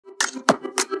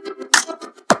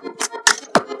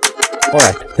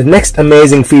Alright, the next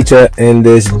amazing feature in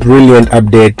this brilliant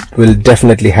update will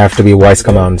definitely have to be voice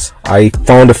commands. I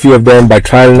found a few of them by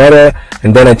trial and error,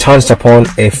 and then I chanced upon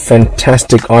a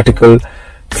fantastic article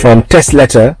from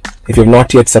Testletter. If you have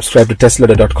not yet subscribed to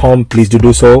testletter.com, please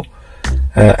do so.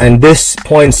 And this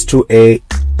points to a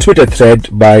Twitter thread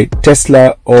by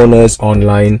Tesla Owners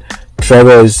Online,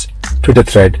 Trevor's Twitter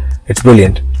thread. It's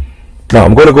brilliant. Now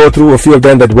I'm going to go through a few of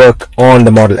them that work on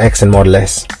the Model X and Model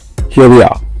S. Here we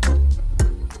are.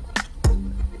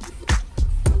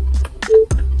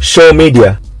 Show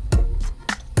media.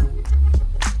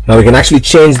 Now we can actually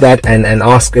change that and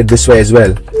ask it this way as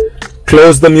well.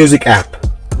 Close the music app.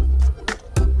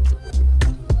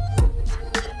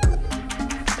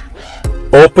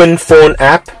 Open phone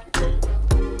app.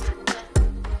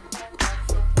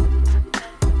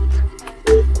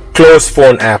 Close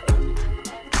phone app.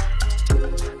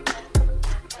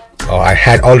 Oh, I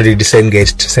had already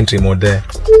disengaged Sentry mode there.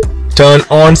 Turn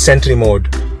on Sentry mode.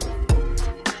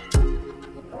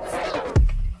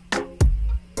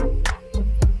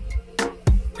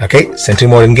 Okay, Sentry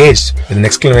mode engaged with an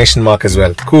exclamation mark as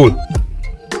well. Cool.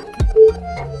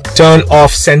 Turn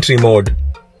off Sentry mode.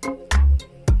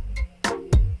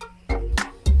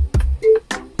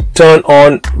 Turn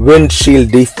on Windshield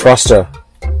Defroster.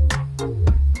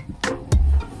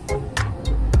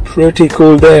 Pretty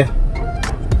cool there.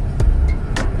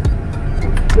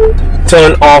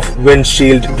 Turn off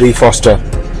Windshield Defroster.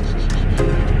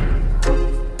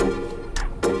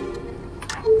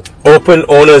 Open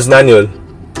Owner's Manual.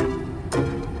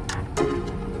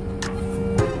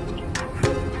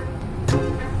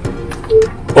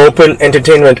 Open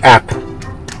Entertainment app.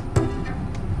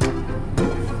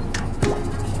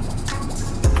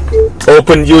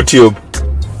 Open YouTube.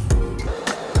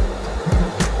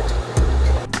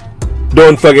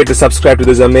 Don't forget to subscribe to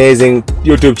this amazing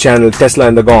YouTube channel, Tesla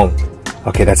and the Gong.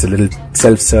 Okay, that's a little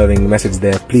self-serving message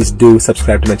there. Please do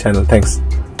subscribe to my channel. Thanks.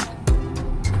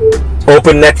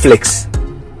 Open Netflix.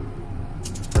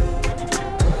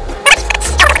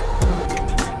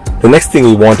 The next thing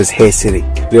we want is Hey Siri.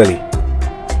 Really.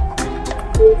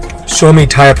 Show me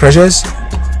tire pressures.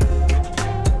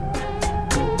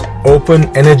 Open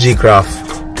energy graph.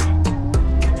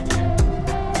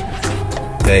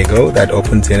 There you go, that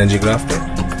opens the energy graph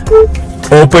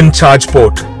there. Open charge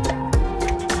port.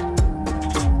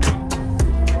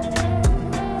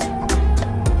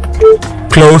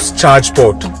 Close charge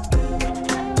port.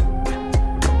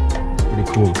 Pretty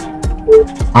cool.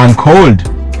 I'm cold.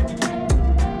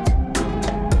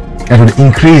 That would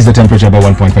increase the temperature by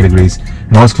 1.5 degrees.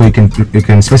 And also you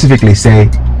can specifically say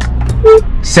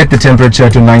set the temperature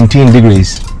to 19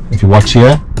 degrees. If you watch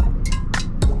here,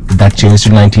 that changed to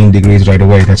 19 degrees right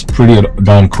away. That's pretty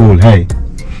darn cool. Hey,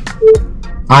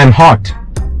 I'm hot.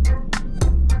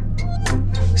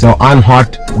 So I'm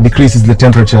hot decreases the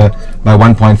temperature by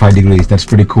 1.5 degrees. That's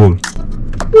pretty cool.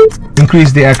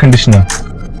 Increase the air conditioner.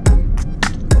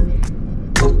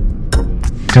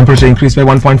 Temperature increased by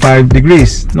 1.5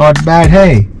 degrees. Not bad.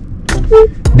 Hey,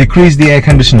 decrease the air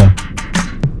conditioner.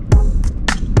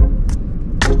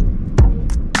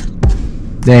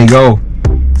 There you go.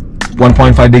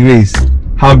 1.5 degrees.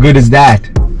 How good is that?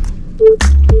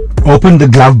 Open the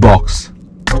glove box.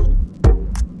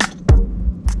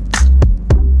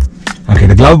 Okay,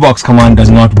 the glove box command does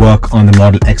not work on the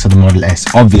Model X or the Model S.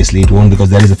 Obviously it won't, because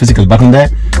there is a physical button there.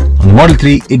 On the Model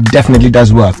 3 it definitely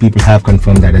does work. People have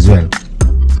confirmed that as well.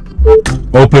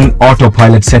 Open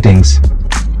autopilot settings,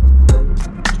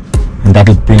 and that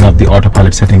will bring up the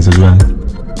autopilot settings as well.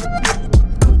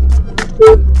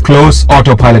 Close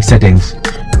autopilot settings.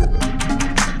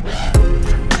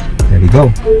 There we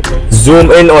go. Zoom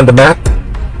in on the map.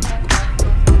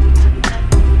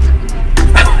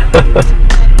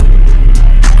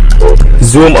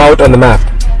 Zoom out on the map.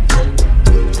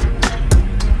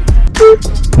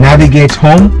 Navigate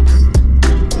home.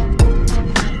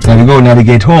 There we go,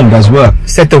 navigate home does work.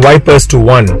 Set the wipers to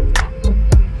 1.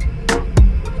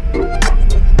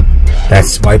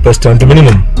 That's wipers turned to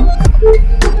minimum.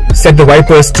 Set the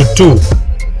wipers to 2.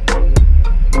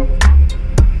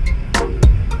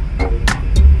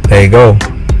 There you go.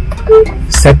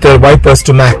 Set the wipers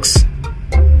to max.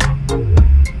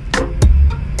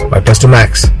 Wipers to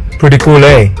max. Pretty cool,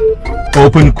 eh?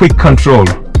 Open quick control.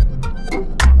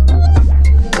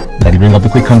 That'll bring up the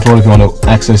quick control if you want to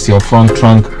access your front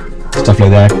trunk, stuff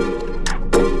like that.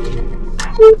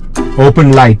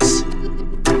 Open lights.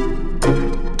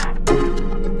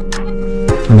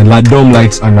 And the dome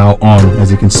lights are now on, as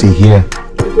you can see here.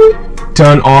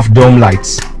 Turn off dome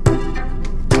lights.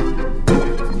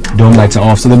 Dome lights are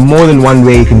off. So there's more than one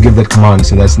way you can give that command,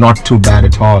 so that's not too bad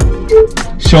at all.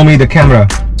 Show me the camera.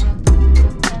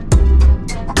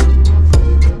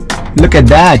 Look at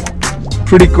that.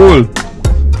 Pretty cool.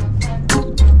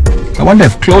 I wonder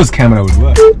if closed camera would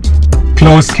work.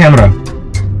 Closed camera.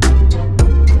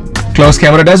 Closed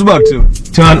camera does work too.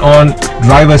 Turn on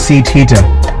driver seat heater.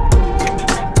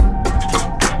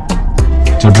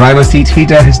 So driver seat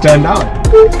heater is turned on.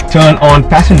 Turn on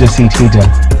passenger seat heater.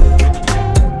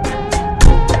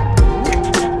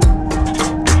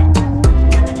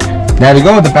 There we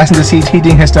go, the passenger seat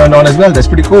heating has turned on as well. That's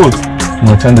pretty cool. I'm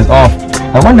going to turn this off.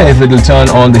 I wonder if it will turn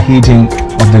on the heating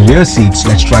of the rear seats.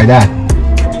 Let's try that.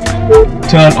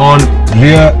 Turn on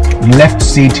rear left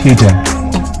seat heater.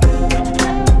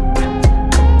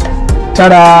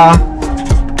 Ta-da!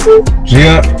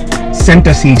 Rear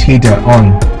center seat heater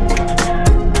on.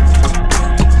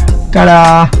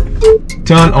 Ta-da!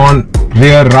 Turn on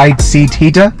rear right seat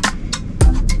heater.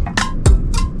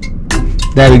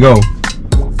 There we go.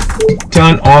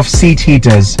 Turn off seat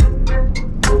heaters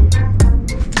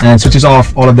and switches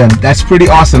off all of them. That's pretty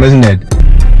awesome, isn't it?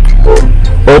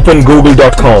 Open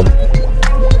google.com.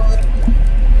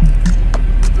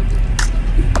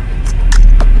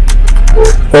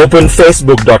 Open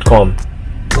facebook.com.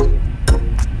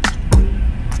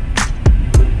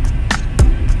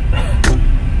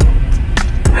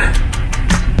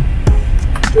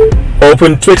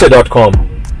 Open twitter.com.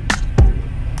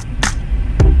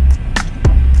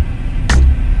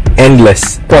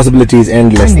 Endless possibilities,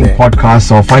 endless. Finding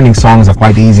podcasts or finding songs are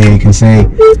quite easy. You can say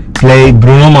play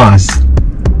Bruno Mars.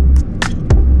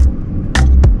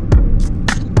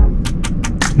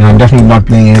 Now I'm definitely not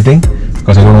playing anything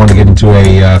because I don't want to get into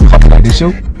a copyright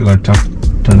issue. We're going to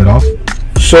turn it off.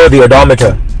 Show the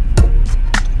odometer.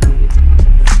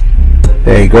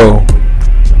 There you go.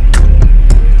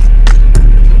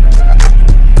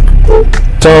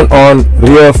 Turn on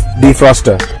rear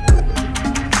defroster.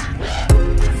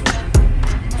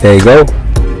 There you go.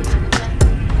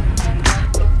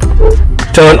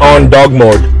 Turn on dog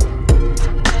mode.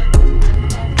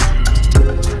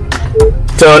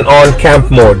 Turn on camp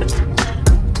mode.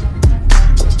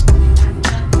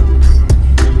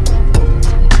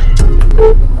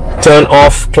 Turn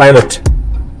off climate.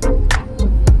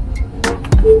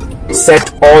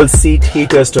 Set all seat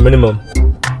heaters to minimum.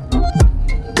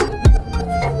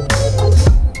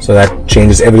 So that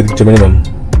changes everything to minimum.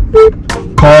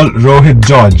 Call Rohit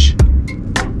George.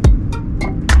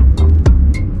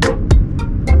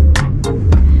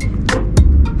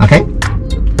 Okay,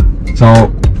 so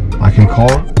I can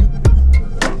call.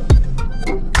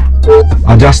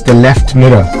 Adjust the left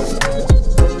mirror.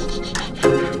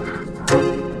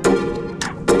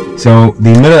 So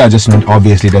the mirror adjustment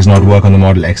obviously does not work on the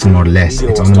Model X and Model S.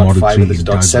 It's on the Model 3. It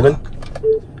does work.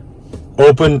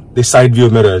 Open the side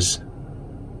view mirrors.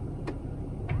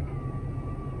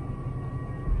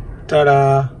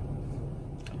 Ta-da!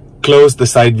 Close the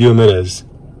side view mirrors.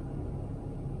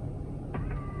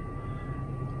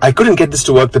 I couldn't get this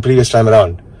to work the previous time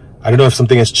around. I don't know if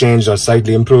something has changed or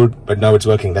slightly improved, but now it's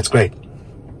working. That's great.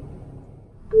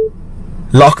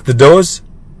 Lock the doors.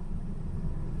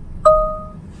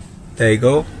 There you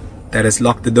go. That has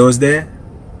locked the doors there.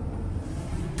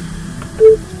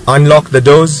 Unlock the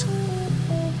doors.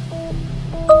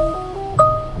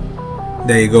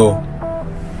 There you go.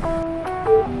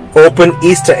 Open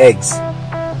Easter eggs.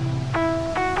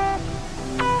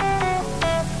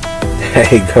 There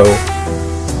you go.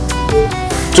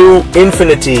 To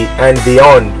infinity and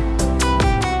beyond.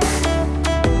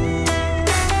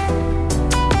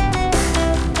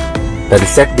 That is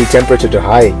set the temperature to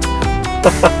high.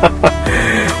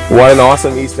 What an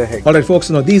awesome Easter egg. Alright folks,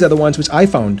 now these are the ones which I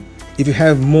found. If you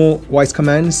have more voice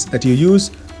commands that you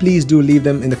use, please do leave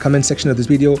them in the comment section of this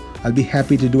video. I'll be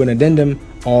happy to do an addendum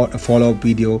or a follow-up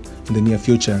video in the near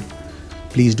future.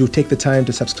 Please do take the time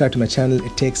to subscribe to my channel.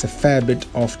 It takes a fair bit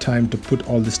of time to put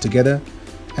all this together.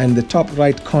 And in the top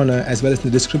right corner, as well as in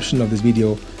the description of this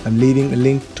video, I'm leaving a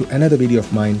link to another video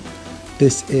of mine.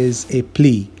 This is a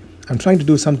plea. I'm trying to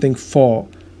do something for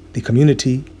the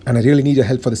community and I really need your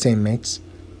help for the same, mates.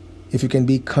 If you can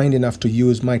be kind enough to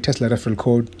use my Tesla referral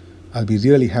code, I'll be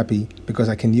really happy because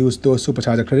I can use those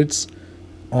supercharger credits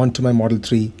onto my Model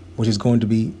 3, which is going to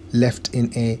be left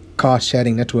in a car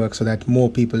sharing network so that more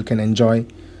people can enjoy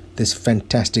this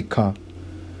fantastic car.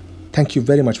 Thank you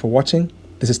very much for watching.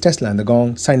 This is Tesla and the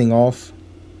Gong signing off.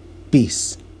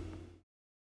 Peace.